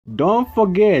Don't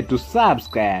forget to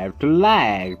subscribe, to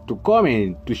like, to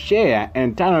comment, to share,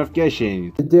 and turn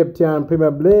notifications. Egyptian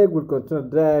Premier League will continue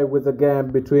today with a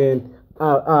game between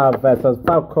Ahly versus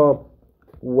Pharco,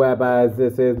 whereby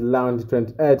this is round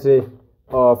 2080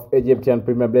 of Egyptian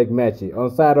Premier League match.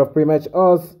 On side of pre-match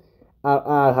odds,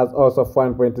 Ahly has also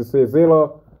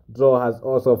 1.30, draw has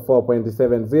also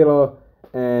 4.70,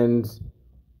 and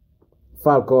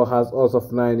Pharco has also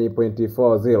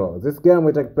 90.40. This game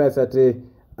will take place at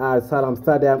Al Salam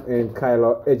Stadium in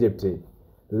Cairo, Egypt.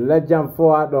 Let's jump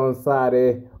forward on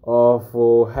Saturday of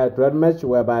head-to-head match,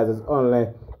 whereby there's only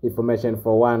information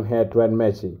for one head-to-head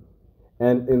match.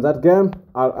 And in that game,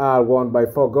 Al won by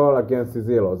 4 goals against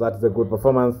 0. That is a good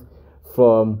performance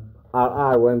from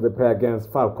Al when they play against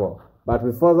Pharco. But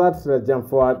before that, let's jump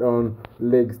forward on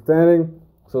league standing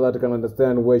so that you can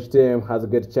understand which team has a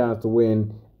good chance to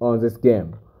win on this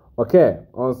game. Okay,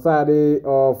 on Saturday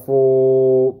of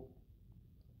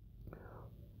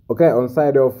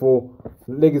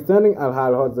league standing, Al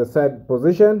holds the third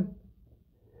position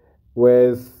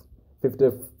with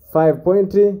 55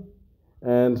 points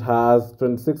and has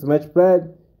 26 match played,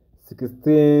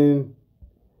 16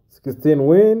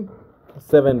 win,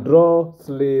 7 draw,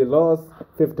 3 loss,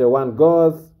 51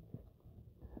 goals.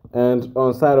 And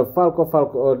on side of Pharco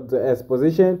holds the S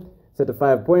position,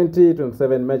 35 points,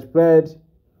 27 match played,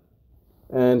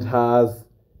 and has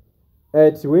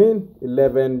 8 win,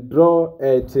 11 draw,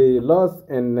 80 loss,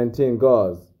 and 19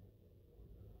 goals.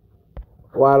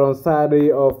 While on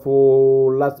Saturday of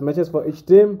last matches for each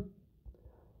team,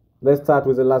 let's start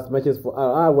with the last matches for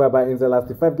Al, whereby in the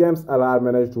last 5 games, Al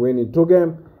managed to win in 2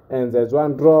 games, and there's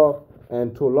 1 draw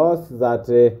and 2 loss. That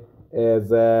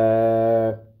is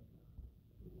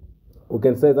we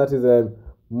can say that is a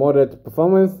moderate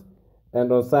performance.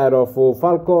 And on side of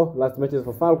Pharco, last matches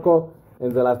for Pharco,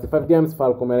 in the last 5 games,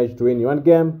 Pharco managed to win 1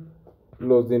 game,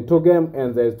 lose in 2 games,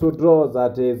 and there is 2 draws.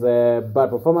 That is a bad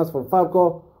performance from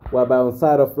Pharco. Whereby on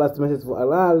side of last matches for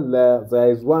Al, there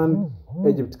is 1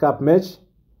 Egypt Cup match.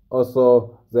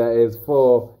 Also, there is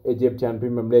 4 Egyptian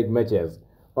Premier League matches.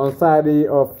 On side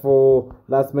of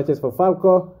last matches for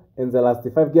Pharco, in the last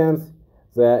 5 games,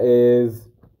 there is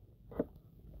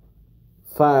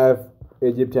 5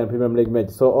 Egyptian Premier League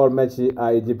matches. So all matches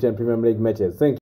are Egyptian Premier League matches. Thank you.